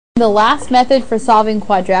the last method for solving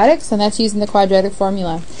quadratics, and that's using the quadratic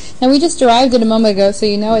formula. Now we just derived it a moment ago, so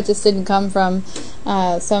you know it just didn't come from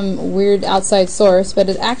some weird outside source, but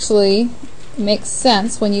it actually makes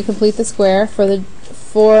sense when you complete the square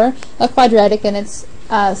for a quadratic in its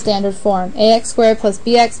standard form. Ax squared plus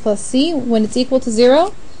bx plus c, when it's equal to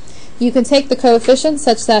 0, you can take the coefficients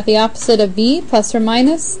such that the opposite of b plus or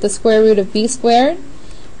minus the square root of b squared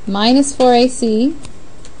minus 4ac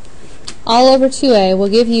all over 2a will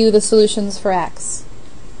give you the solutions for x.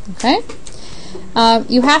 Okay?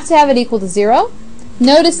 You have to have it equal to 0.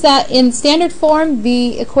 Notice that in standard form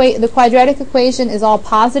the quadratic equation is all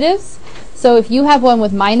positives. So if you have one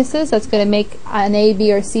with minuses, that's going to make an a,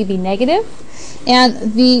 b, or c be negative.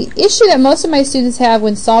 And the issue that most of my students have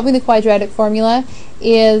when solving the quadratic formula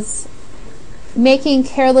is making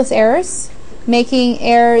careless errors, making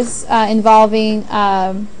errors involving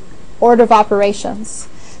order of operations.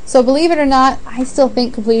 So believe it or not, I still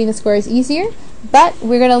think completing the square is easier, but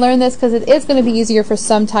we're going to learn this because it is going to be easier for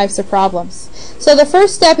some types of problems. So the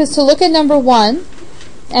first step is to look at number 1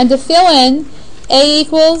 and to fill in a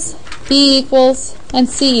equals, b equals, and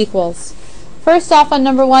c equals. First off, on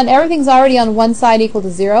number 1, everything's already on one side equal to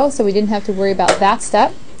 0, so we didn't have to worry about that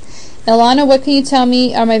step. Ilana, what can you tell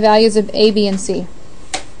me are my values of a, b, and c?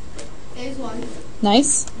 A is 1.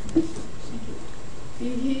 Nice. B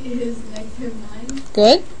is -9.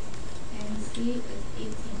 Good. And C is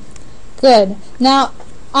 18. Good. Now,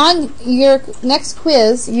 on your next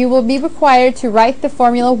quiz, you will be required to write the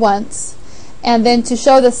formula once and then to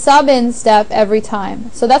show the sub-in step every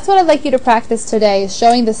time. So that's what I'd like you to practice today, is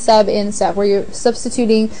showing the sub-in step, where you're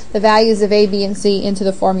substituting the values of a, b, and c into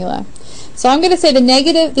the formula. So I'm going to say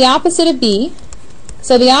the opposite of b.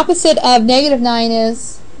 So the opposite of -9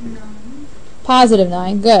 is? 9. Positive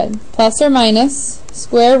 9. Good. Plus or minus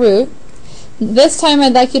square root. This time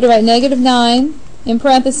I'd like you to write -9 in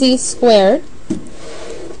parentheses squared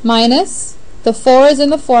minus the 4 is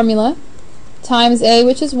in the formula times a,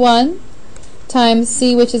 which is 1, times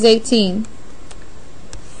c, which is 18,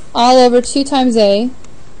 all over 2 times a,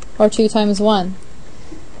 or 2 times 1.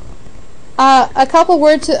 A couple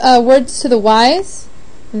words to the wise.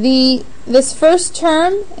 This first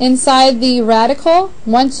term inside the radical,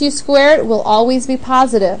 once you square it, will always be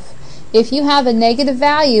positive. If you have a negative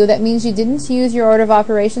value, that means you didn't use your order of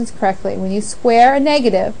operations correctly. When you square a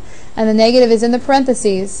negative, and the negative is in the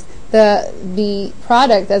parentheses, the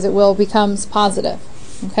product, as it will, becomes positive.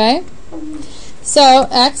 Okay? So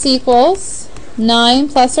x equals 9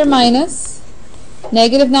 plus or minus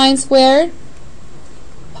 -9 squared,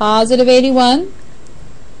 positive 81.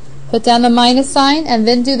 Put down the minus sign and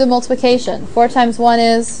then do the multiplication. 4 times 1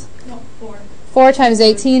 is? No, 4. 4 times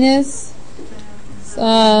 18 is?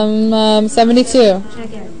 72.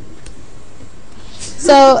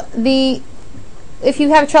 So if you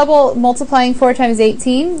have trouble multiplying 4 times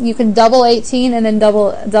 18, you can double 18 and then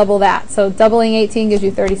double that. So doubling 18 gives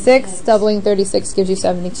you 36, doubling 36 gives you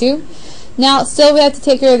 72. Now still we have to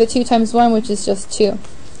take care of the 2 times 1, which is just 2.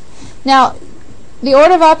 Now the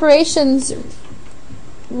order of operations,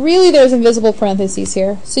 really there's invisible parentheses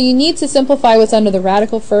here. So you need to simplify what's under the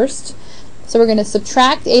radical first. So we're going to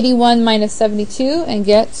subtract 81 minus 72 and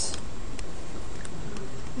get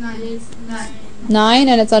 9,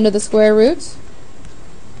 and it's under the square root.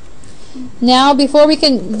 Now, before we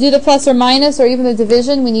can do the plus or minus or even the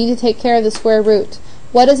division, we need to take care of the square root.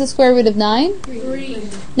 What is the square root of 9? 3.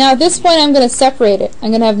 Now, at this point, I'm going to separate it. I'm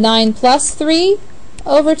going to have 9 plus 3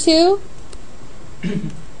 over 2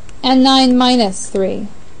 and 9 minus 3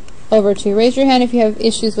 over 2. Raise your hand if you have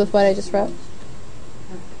issues with what I just wrote.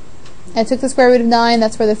 I took the square root of 9.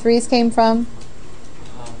 That's where the 3's came from.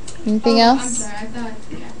 Anything else? I'm sorry, I thought,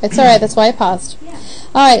 yeah. It's all right. That's why I paused. Yeah.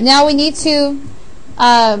 All right. Now we need to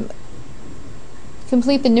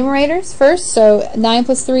complete the numerators first. So 9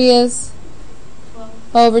 plus 3 is? 12.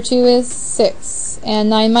 Over 2 is 6. And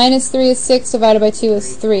 9 minus 3 is 6, divided by 2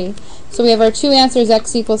 is 3. So we have our two answers,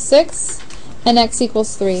 x equals 6 and x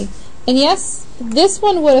equals 3. And yes, this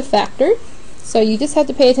one would have factored. So you just have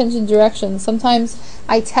to pay attention to directions. Sometimes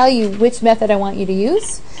I tell you which method I want you to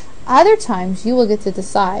use. Other times you will get to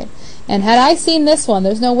decide. And had I seen this one,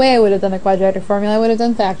 there's no way I would have done the quadratic formula. I would have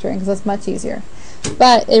done factoring because that's much easier.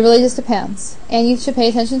 But it really just depends. And you should pay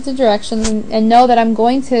attention to directions and know that I'm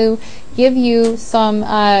going to give you some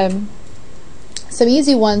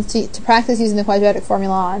easy ones to practice using the quadratic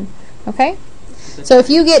formula on. Okay? So if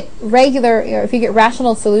you get regular, or if you get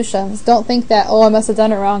rational solutions, don't think that, oh, I must have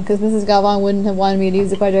done it wrong because Mrs. Galvan wouldn't have wanted me to use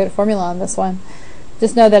the quadratic formula on this one.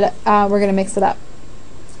 Just know that we're going to mix it up.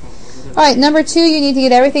 All right, number 2, you need to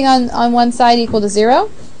get everything on one side equal to 0.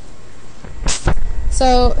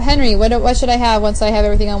 So, Henry, what should I have once I have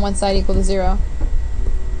everything on one side equal to 0?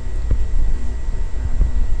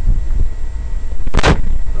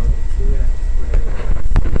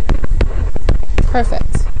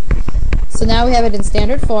 Perfect. So now we have it in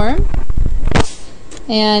standard form.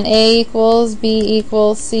 And A equals, B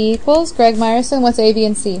equals, C equals. Greg Meyerson, what's A, B,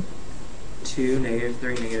 and C? 2,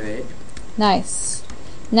 -3, -8. Nice.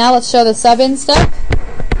 Now let's show the sub-in step.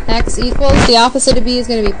 X equals, the opposite of B is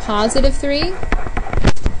going to be positive 3,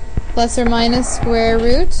 plus or minus square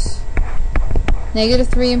root,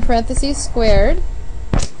 -3 in parentheses squared,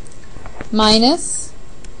 minus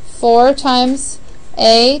 4 times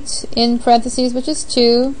A in parentheses, which is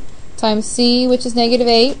 2, times C, which is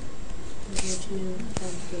 -8,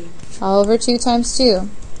 all over 2 times 2.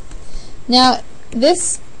 Now,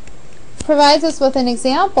 this provides us with an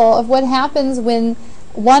example of what happens when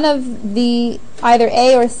one of the either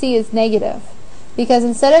A or C is negative. Because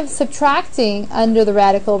instead of subtracting under the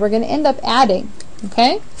radical, we're going to end up adding.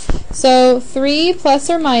 Okay? So 3 plus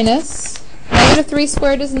or minus, -3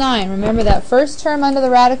 squared is 9. Remember that first term under the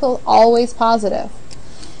radical, always positive.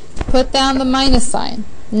 Put down the minus sign.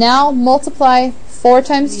 Now multiply 4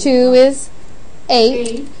 times 2 is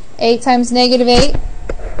 8. 8 times -8,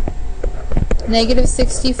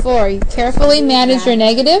 -64. You carefully manage your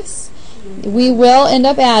negatives. We will end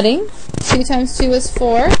up adding. 2 times 2 is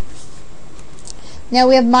 4. Now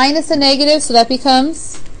we have minus a negative, so that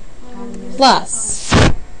becomes plus.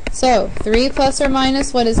 So 3 plus or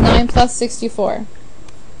minus, what is 9 plus 64?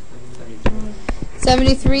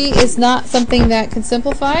 73 is not something that can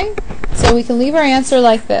simplify, so we can leave our answer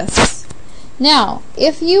like this. Now,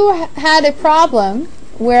 if you had a problem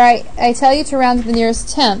where I tell you to round to the nearest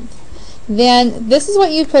tenth, then this is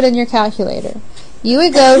what you put in your calculator. You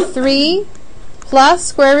would go 3 plus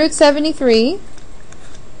square root 73,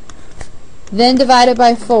 then divide it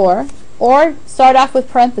by 4, or start off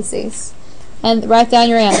with parentheses and write down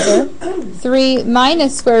your answer. 3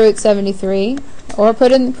 minus square root 73, or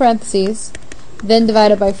put in parentheses, then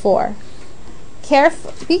divide it by 4.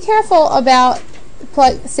 Be careful about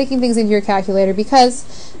sticking things into your calculator, because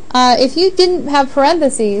if you didn't have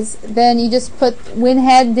parentheses, then you just went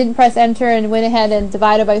ahead and didn't press enter and went ahead and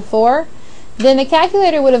divided by 4, then the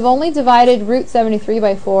calculator would have only divided root 73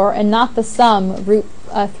 by 4 and not the sum root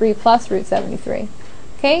 3 plus root 73.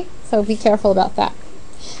 Okay? So be careful about that.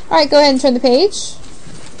 Alright, go ahead and turn the page.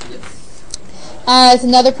 It's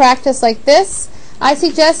another practice like this. I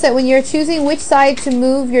suggest that when you're choosing which side to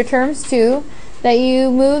move your terms to, that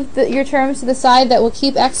you move your terms to the side that will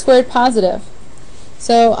keep x squared positive.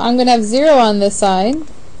 So I'm going to have 0 on this side. I'm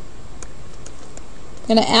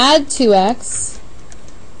going to add 2x.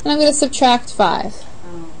 And I'm going to subtract 5.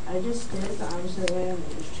 I just did the opposite way. I'm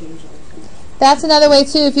just change it. That's another way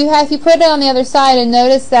too. If you put it on the other side and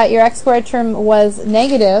notice that your x squared term was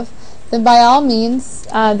negative, then by all means,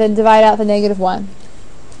 then divide out the -1.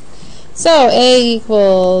 So A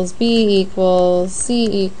equals, B equals, C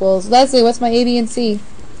equals. Leslie, what's my A, B, and C?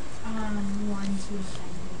 1, 2,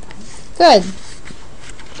 3, 5. Good.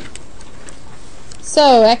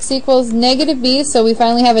 So x equals -b, so we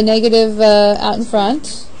finally have a negative out in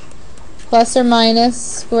front. Plus or minus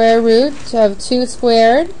square root of 2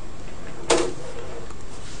 squared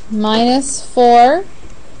minus 4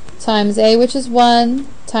 times A, which is 1,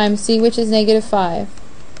 times C, which is -5.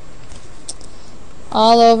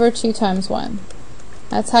 All over 2 times 1.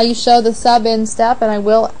 That's how you show the sub-in step, and I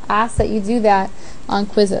will ask that you do that on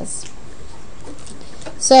quizzes.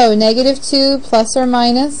 So -2 plus or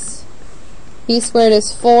minus b squared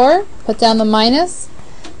is 4. Put down the minus.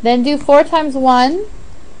 Then do 4 times 1,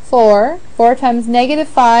 4. 4 times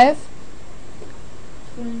 -5.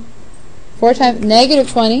 4 times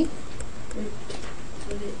 -20.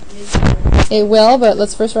 It will, but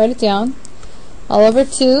let's first write it down. All over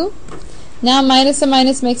 2. Now minus a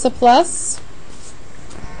minus makes a plus.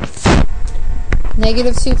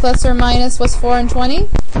 -2 plus or minus, what's 4 and 20?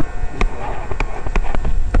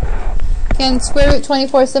 Can square root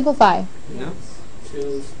 24 simplify? No.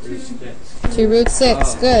 2 root 6. 2 root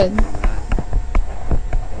 6, good.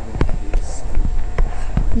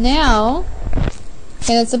 Now,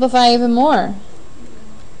 can it simplify even more?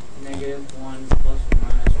 -1 plus or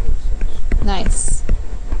minus root 6. Nice.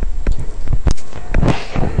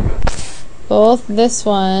 Both this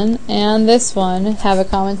one and this one have a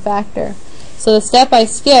common factor. So the step I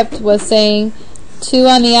skipped was saying 2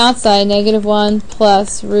 on the outside, -1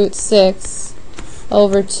 plus root 6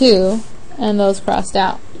 over 2, and those crossed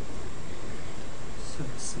out. So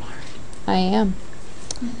smart. I am.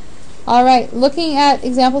 Alright, looking at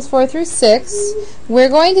examples 4 through 6, we're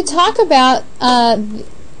going to talk about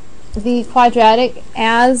the quadratic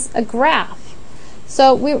as a graph.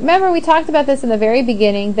 So remember we talked about this in the very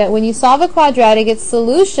beginning, that when you solve a quadratic, its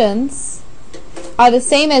solutions are the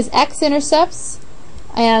same as x-intercepts.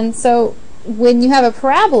 And so when you have a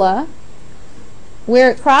parabola, where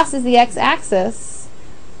it crosses the x-axis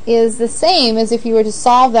is the same as if you were to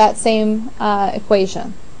solve that same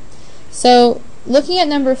equation. So looking at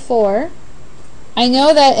number 4, I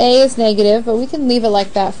know that a is negative, but we can leave it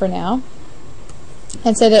like that for now.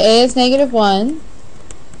 And so that a is negative 1,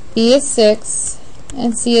 b is 6,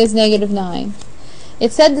 and c is negative 9.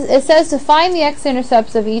 It says to find the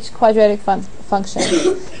x-intercepts of each quadratic function.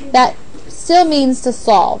 That still means to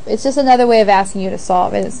solve. It's just another way of asking you to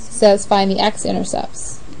solve. It says find the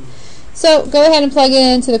x-intercepts. So go ahead and plug it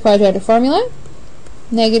into the quadratic formula.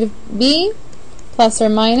 Negative b plus or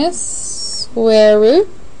minus square root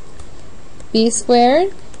b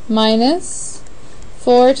squared minus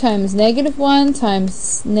 4 times negative 1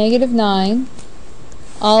 times negative 9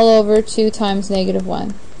 all over 2 times negative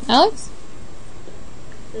 1. Alex?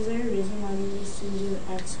 Is there a reason why we used to do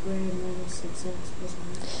x squared minus 6x plus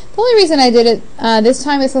 9? The only reason I did it this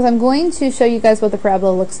time is because I'm going to show you guys what the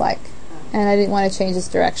parabola looks like, and I didn't want to change its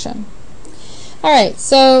direction. Alright,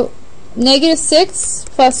 so negative 6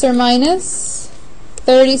 plus or minus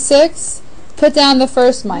 36. Put down the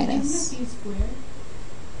first minus. B squared?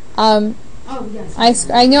 Oh, yes.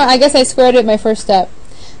 I know. I guess I squared it my first step.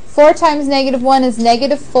 4 times negative 1 is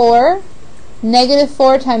negative 4. Negative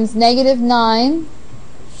 4 times negative 9.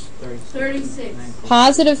 36.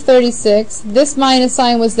 Positive 36. This minus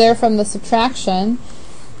sign was there from the subtraction,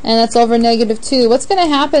 and that's over negative 2. What's going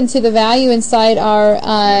to happen to the value inside our...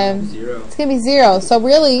 0. It's going to be 0. So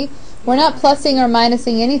really, we're not plussing or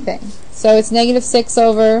minusing anything. So it's negative 6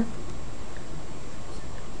 over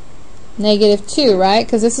negative 2, right?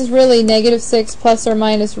 Because this is really negative 6 plus or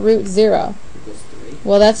minus root 0.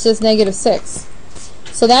 Well, that's just negative 6.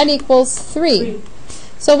 So that equals 3.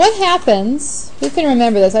 So what happens, who can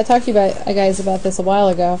remember this? I talked to you guys about this a while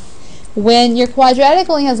ago. When your quadratic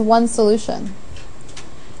only has one solution,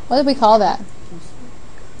 what did we call that?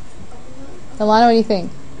 Alana, what do you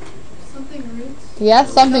think? Something root?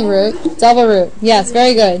 Yes, something root. Double root. Yes,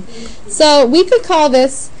 very good. So we could call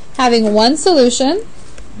this having one solution,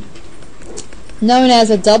 known as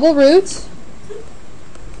a double root,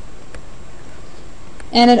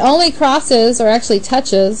 and it only crosses, or actually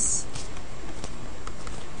touches,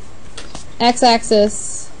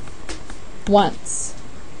 x-axis once.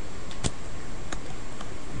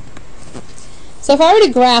 So if I were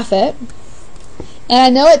to graph it, and I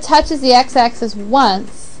know it touches the x-axis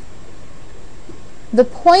once, the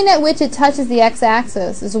point at which it touches the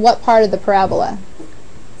x-axis is what part of the parabola?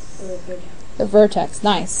 The vertex.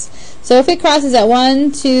 Nice. So if it crosses at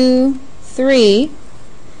 1, 2, 3,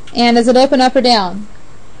 and does it open up or down?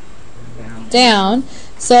 Down.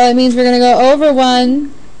 So it means we're going to go over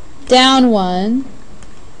 1, down 1,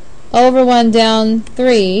 over 1, down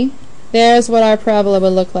 3. There's what our parabola would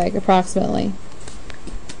look like, approximately.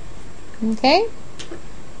 Okay?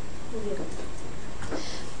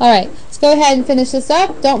 Alright, let's go ahead and finish this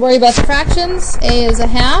up. Don't worry about the fractions. A is a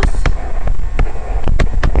half.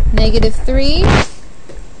 Negative 3.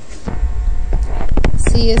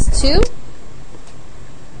 C is 2.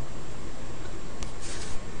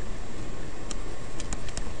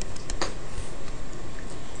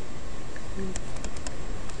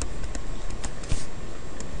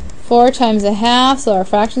 Four times a half, so our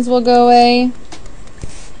fractions will go away.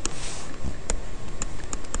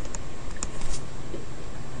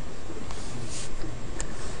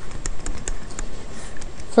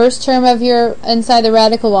 First term of your inside the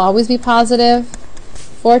radical will always be positive.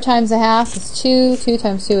 4 times a half is 2. 2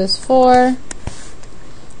 times 2 is 4.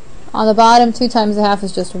 On the bottom, 2 times a half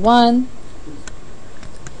is just 1.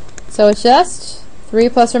 So it's just 3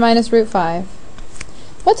 plus or minus root 5.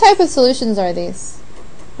 What type of solutions are these?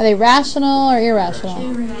 Are they rational or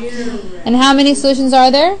irrational? And how many solutions are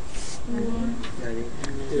there?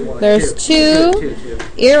 There's two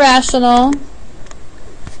irrational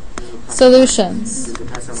solutions.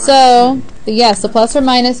 So, yes, the plus or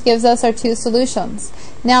minus gives us our 2 solutions.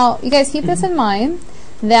 Now, you guys keep this in mind,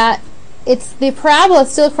 that it's the parabola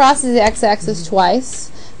still crosses the x-axis twice,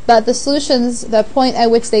 but the solutions, the point at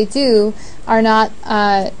which they do, are not,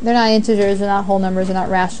 they're not integers, they're not whole numbers, they're not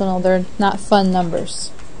rational, they're not fun numbers.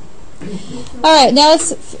 Alright, now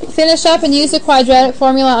let's finish up and use the quadratic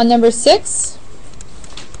formula on number 6.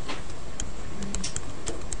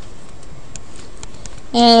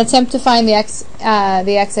 And attempt to find the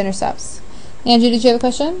x-intercepts. Andrew, did you have a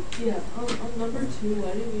question? Yeah, on number 2,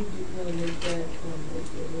 why did we make that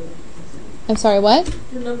I'm sorry, what?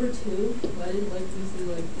 for number 2, why did we say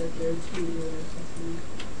that there are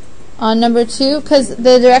 2 on number 2 because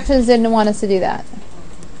the directions didn't want us to do that.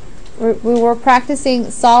 We were practicing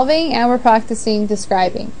solving and we're practicing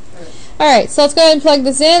describing. Alright, so let's go ahead and plug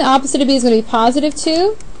this in. Opposite of b is going to be positive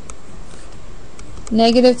 2.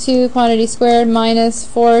 Negative 2 quantity squared minus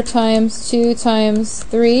 4 times 2 times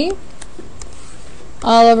 3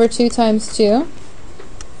 all over 2 times 2.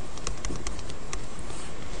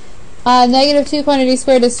 Negative 2 quantity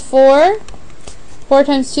squared is 4. 4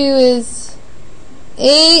 times 2 is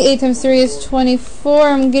 8. 8 times 3 is 24.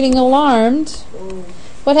 I'm getting alarmed.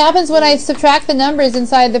 What happens when I subtract the numbers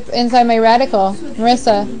inside my radical?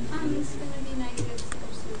 Marissa? It's going to be negative.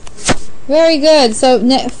 Very good. So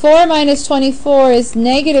 4 minus 24 is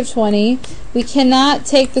negative 20. We cannot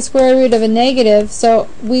take the square root of a negative, so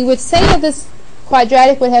we would say that this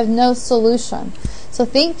quadratic would have no solution. So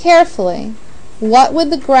think carefully. What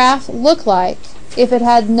would the graph look like if it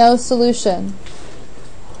had no solution?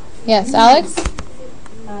 Yes, Alex? Up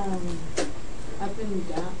and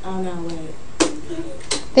down. Oh no, wait.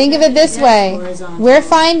 Think of it this way. We're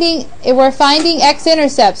finding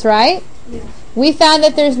X-intercepts, right? Yes. We found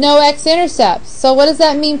that there's no X-intercepts. So what does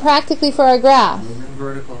that mean practically for our graph?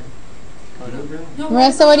 Vertical. No,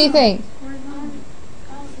 Marissa, what do you think?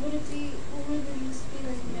 would it be, what would it used to be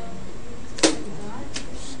like, just like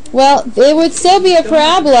that? Well, it would still be a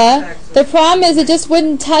parabola. The problem is it just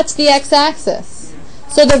wouldn't touch the x-axis.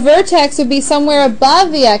 So the vertex would be somewhere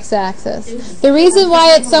above the x-axis. The reason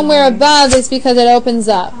why it's somewhere above is because it opens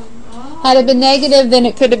up. Had it been negative, then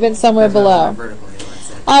it could have been somewhere below.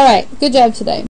 All right, good job today.